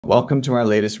Welcome to our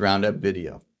latest Roundup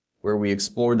video, where we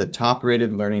explore the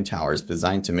top-rated learning towers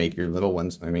designed to make your little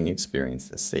one's learning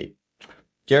experience a safe.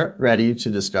 Get ready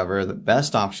to discover the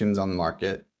best options on the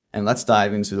market, and let's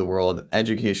dive into the world of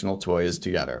educational toys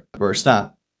together. First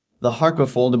up, the HARPPA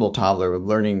Foldable Toddler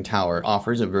Learning Tower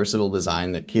offers a versatile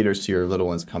design that caters to your little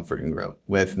one's comfort and growth.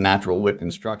 With natural wood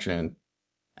construction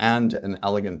and an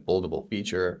elegant foldable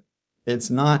feature,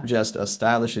 it's not just a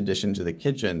stylish addition to the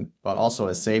kitchen, but also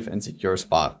a safe and secure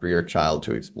spot for your child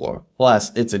to explore.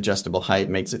 Plus, its adjustable height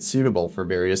makes it suitable for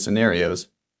various scenarios,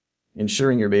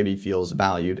 ensuring your baby feels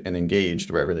valued and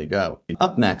engaged wherever they go.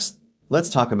 Up next,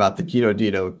 let's talk about the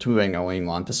Kidodido 2-in-1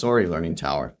 Montessori Learning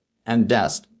Tower and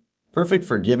Desk, perfect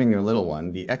for giving your little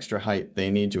one the extra height they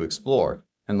need to explore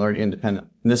and learn independently.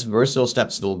 This versatile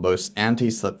step stool boasts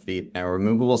anti-slip feet and a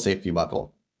removable safety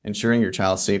buckle, ensuring your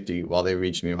child's safety while they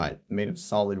reach new height. Made of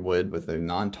solid wood with a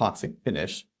non-toxic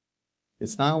finish,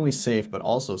 it's not only safe but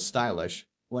also stylish,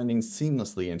 blending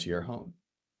seamlessly into your home.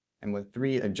 And with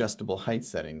 3 adjustable height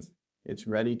settings, it's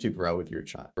ready to grow with your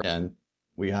child. And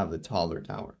we have the Toddler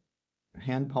Tower, a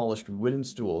hand-polished wooden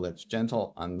stool that's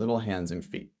gentle on little hands and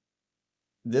feet.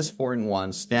 This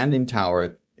 4-in-1 standing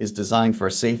tower is designed for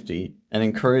safety and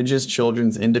encourages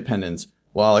children's independence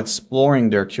while exploring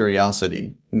their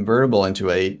curiosity. Convertible into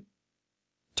a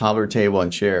toddler table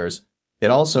and chairs,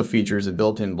 it also features a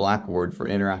built-in blackboard for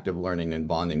interactive learning and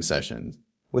bonding sessions.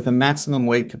 With a maximum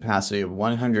weight capacity of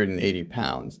 180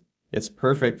 pounds, it's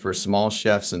perfect for small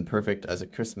chefs and perfect as a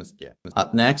Christmas gift.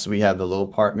 Up next, we have the Little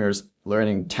Partners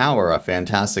Learning Tower, a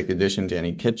fantastic addition to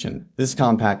any kitchen. This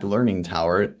compact learning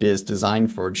tower is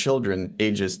designed for children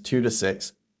ages 2 to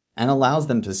 6 and allows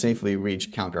them to safely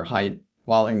reach counter height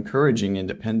while encouraging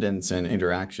independence and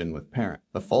interaction with parents.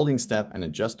 The folding step and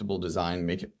adjustable design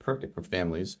make it perfect for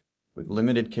families with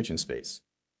limited kitchen space.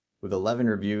 With 11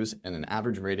 reviews and an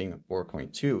average rating of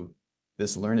 4.2,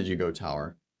 this Learn As You Go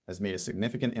tower has made a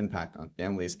significant impact on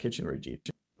families' kitchen routine.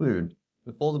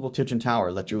 The foldable kitchen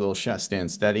tower lets your little chef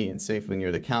stand steady and safely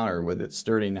near the counter with its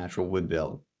sturdy natural wood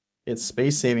build. Its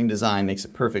space-saving design makes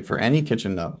it perfect for any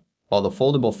kitchen nook, while the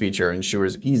foldable feature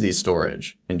ensures easy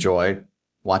storage. Enjoy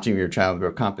watching your child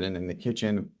grow confident in the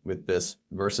kitchen with this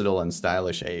versatile and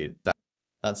stylish aid.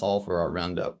 That's all for our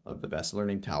roundup of the best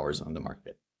learning towers on the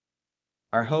market.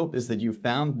 Our hope is that you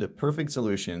found the perfect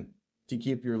solution to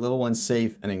keep your little ones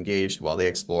safe and engaged while they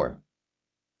explore.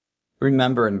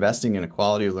 Remember, investing in a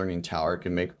quality learning tower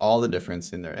can make all the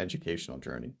difference in their educational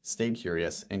journey. Stay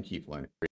curious and keep learning.